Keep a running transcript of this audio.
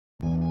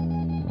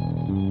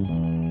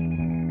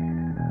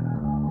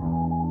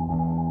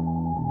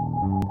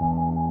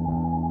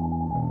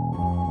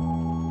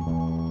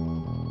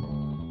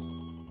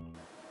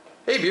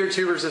Hey beer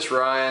tubers, it's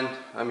Ryan.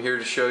 I'm here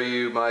to show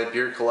you my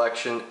beer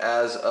collection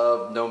as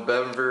of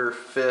November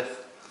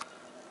 5th,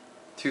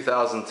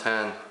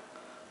 2010.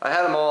 I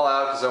had them all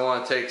out because I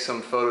want to take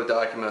some photo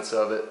documents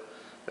of it,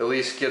 at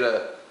least get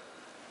a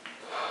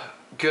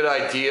good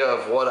idea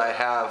of what I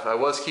have. I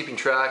was keeping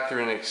track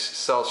through an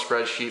Excel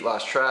spreadsheet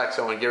last track,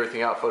 so I want to get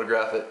everything out,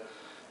 photograph it,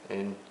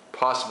 and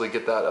possibly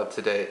get that up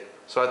to date.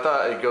 So I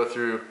thought I'd go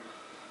through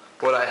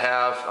what I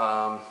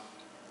have.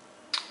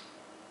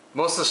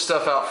 Most of the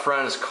stuff out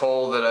front is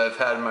cold that I've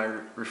had in my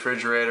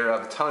refrigerator. I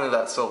have a ton of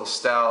that Cellar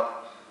Stout,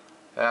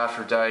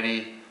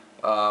 Aphrodite.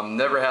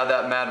 Never had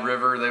that Mad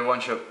River. They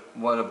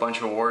won a bunch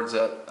of awards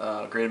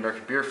at Great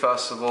American Beer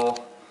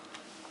Festival.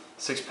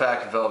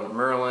 6-pack of Velvet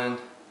Merlin.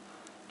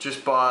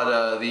 Just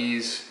bought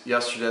these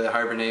yesterday, the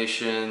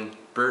Hibernation,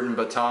 Burton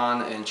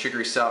Baton, and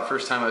Chicory Stout.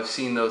 First time I've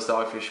seen those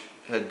Dogfish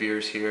Head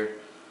beers here.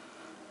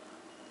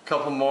 A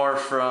couple more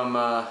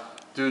from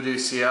du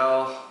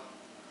Ciel.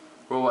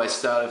 Worldwide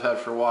Stout I've had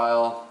for a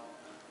while.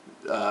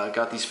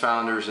 Got these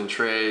Founders and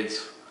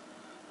Trades.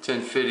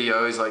 1050, I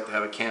always like to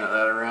have a can of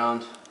that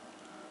around.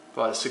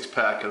 Bought a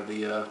 6-pack of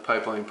the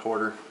Pipeline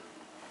Porter.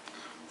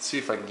 Let's see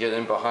if I can get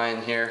in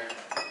behind here.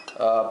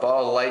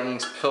 Bottle of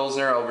Lightning's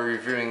Pilsner, I'll be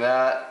reviewing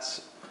that.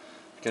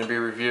 Going to be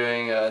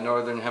reviewing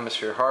Northern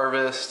Hemisphere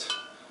Harvest.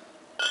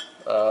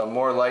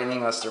 More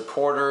Lightning, that's their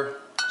Porter.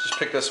 Just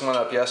picked this one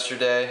up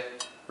yesterday.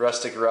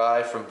 Rustic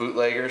Rye from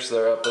Bootleggers,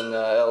 they're up in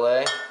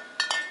LA.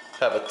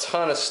 Have a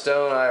ton of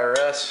Stone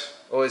IRS,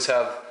 always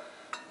have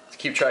to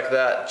keep track of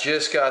that.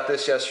 Just got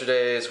this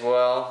yesterday as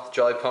well,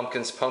 Jolly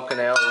Pumpkins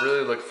Pumpkin Ale,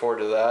 really look forward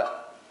to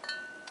that.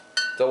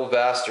 Double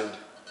Bastard,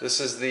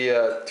 this is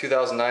the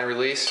 2009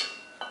 release.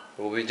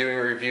 We'll be doing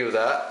a review of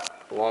that,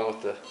 along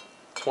with the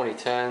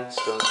 2010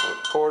 Stone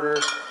Smoke Porter.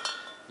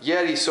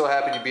 Yeti's so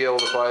happy to be able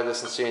to buy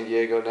this in San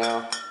Diego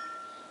now.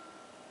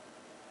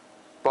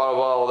 Bought a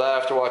bottle of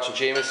that after watching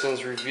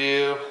Jameson's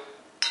review.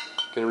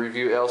 Gonna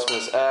review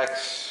AleSmith's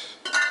X.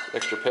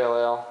 Extra Pale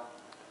Ale.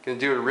 Gonna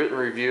do a written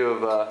review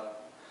of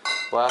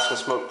Alaska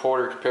Smoked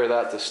Porter, compare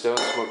that to Stone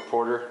Smoked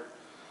Porter.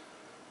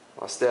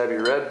 Lost Abbey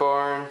Red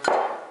Barn.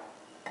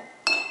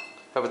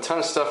 Have a ton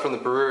of stuff from the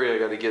brewery I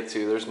gotta get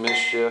to. There's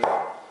Mischief.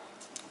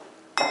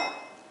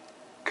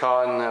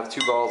 Cotton, I have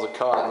 2 bottles of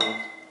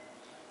Cotton.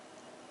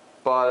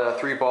 Bought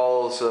 3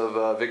 bottles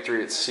of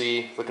Victory at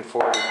Sea. Looking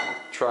forward to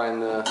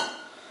trying that.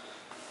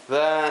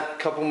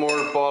 Couple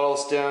more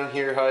bottles down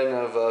here hiding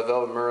of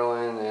Velvet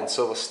Merlin and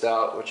Silver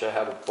Stout, which I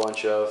have a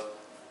bunch of.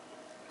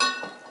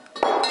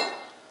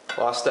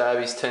 Lost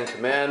Abbey's 10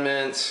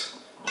 Commandments.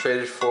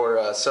 Traded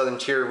for Southern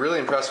Tier. Really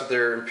impressed with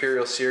their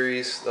Imperial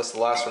series. That's the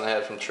last one I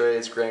had from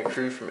Trades. Grand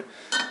Cru from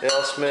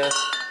AleSmith.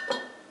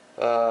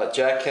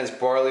 Jack Kent's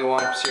Barley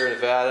Wine from Sierra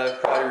Nevada.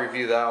 Probably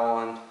review that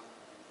one.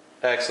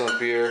 Excellent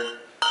beer.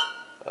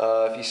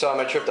 If you saw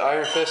my trip to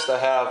Iron Fist, I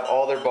have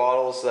all their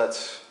bottles.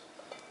 That's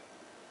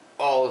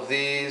all of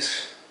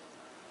these.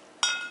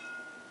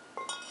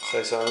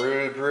 Saison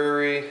Rue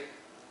Brewery.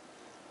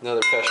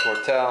 Another Pêche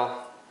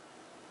Mortelle.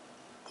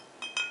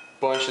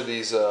 Bunch of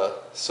these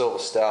Silver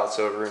Stouts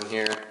over in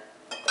here.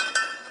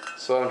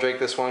 So I'm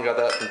drinking this one, got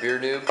that from Beer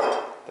Noob.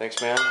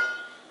 Thanks, man.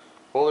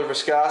 Boulder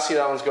Viscosity,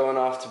 that one's going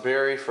off to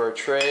Barry for a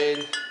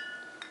trade.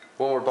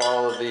 One more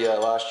bottle of the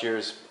last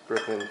year's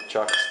Brooklyn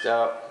Chocolate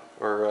Stout,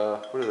 or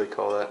what do they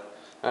call that?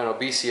 I don't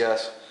know,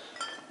 BCS.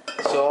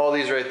 So all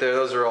these right there,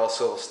 those are all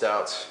Silver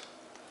Stouts.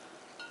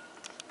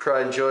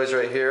 Pride and Joys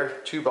right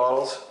here, 2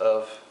 bottles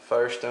of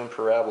Firestone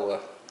Parabola.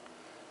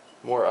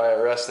 More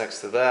IRS next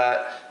to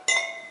that.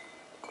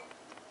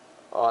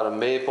 Autumn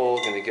Maple,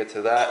 gonna get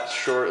to that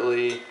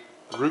shortly.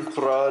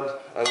 Rugbrod,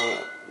 I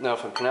don't know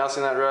if I'm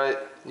pronouncing that right.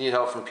 Need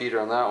help from Peter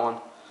on that one.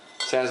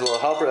 Sans Little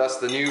Helper, that's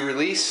the new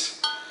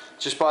release.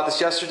 Just bought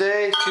this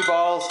yesterday. 2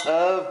 bottles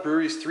of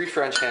Brewery's 3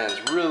 French Hens.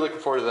 Really looking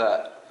forward to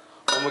that.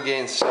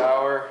 Homogeneous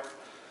Sour.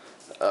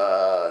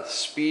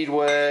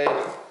 Speedway.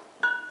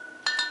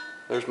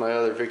 There's my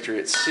other Victory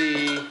at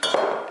Sea.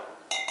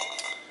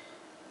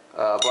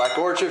 Black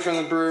Orchid from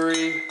the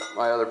brewery.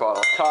 My other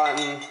bottle of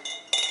Cotton.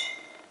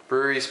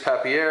 Brewery's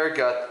Papier,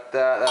 got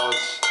that. That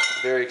was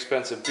a very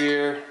expensive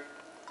beer.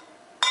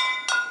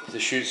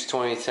 Deschutes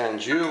 2010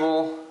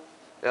 Jubal.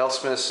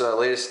 AleSmith's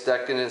latest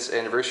Decadence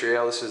Anniversary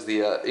Ale. This is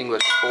the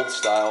English Old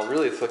Style.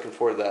 Really looking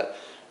forward to that.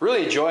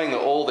 Really enjoying the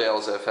old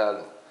ales I've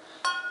had.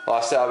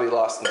 Lost Abbey,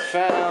 Lost and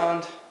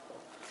Found.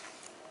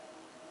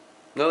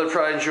 Another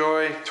Pride and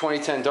Joy,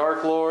 2010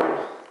 Dark Lord.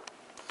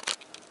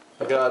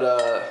 I got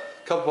a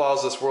couple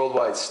bottles of this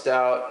Worldwide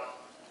Stout.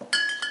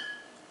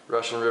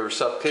 Russian River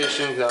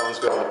Supplication, that one's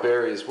going to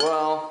Barry as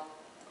well.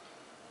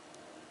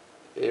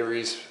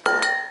 Avery's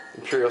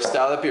Imperial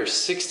Stout, that beer is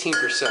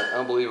 16%,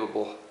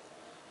 unbelievable.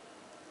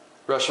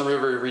 Russian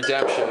River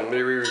Redemption, I'm going to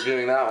be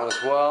reviewing that one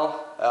as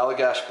well.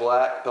 Allagash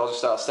Black, Belgian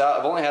Style Stout,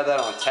 I've only had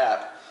that on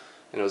tap,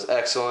 and it was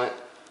excellent.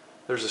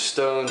 There's a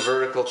Stone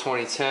Vertical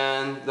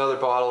 2010, another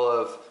bottle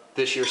of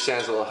this year's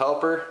Sans Little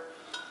Helper.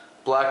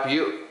 Black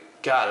Butte,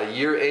 got a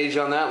year age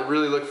on that,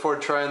 really looking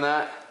forward to trying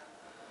that.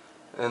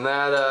 And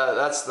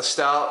that's the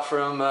stout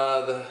from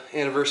the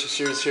anniversary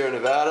series here in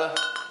Nevada.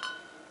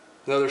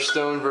 Another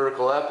Stone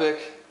Vertical Epic.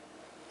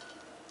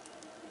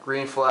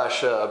 Green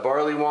Flash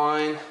barley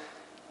wine.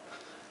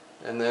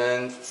 And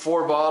then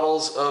 4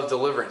 bottles of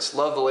Deliverance.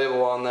 Love the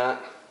label on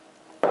that.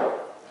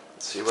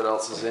 Let's see what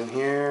else is in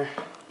here.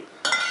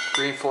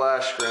 Green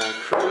Flash Grand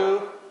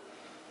Cru.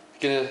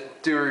 Gonna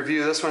do a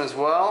review of this one as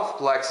well.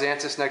 Black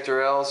Xanthus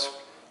Nectar Ales,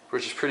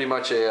 which is pretty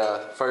much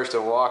a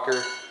Firestone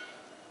Walker.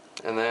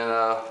 And then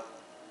a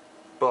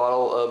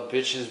bottle of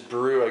Bitches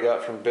Brew I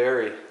got from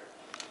Barry.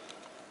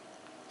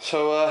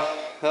 So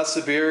that's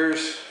the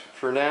beers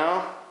for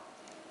now.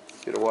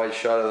 Get a wide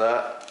shot of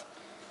that.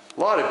 A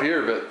lot of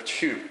beer, but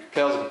shoot,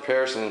 pales in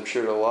comparison, I'm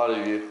sure, to a lot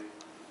of you.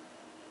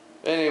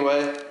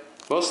 Anyway,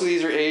 most of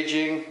these are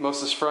aging. Most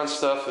of this front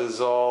stuff is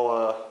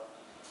all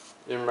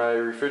in my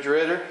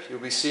refrigerator. You'll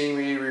be seeing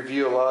me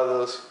review a lot of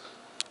those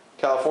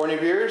California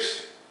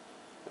beers,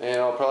 and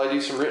I'll probably do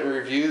some written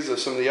reviews of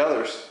some of the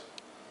others.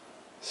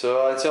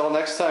 So until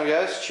next time,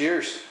 guys,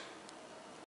 cheers.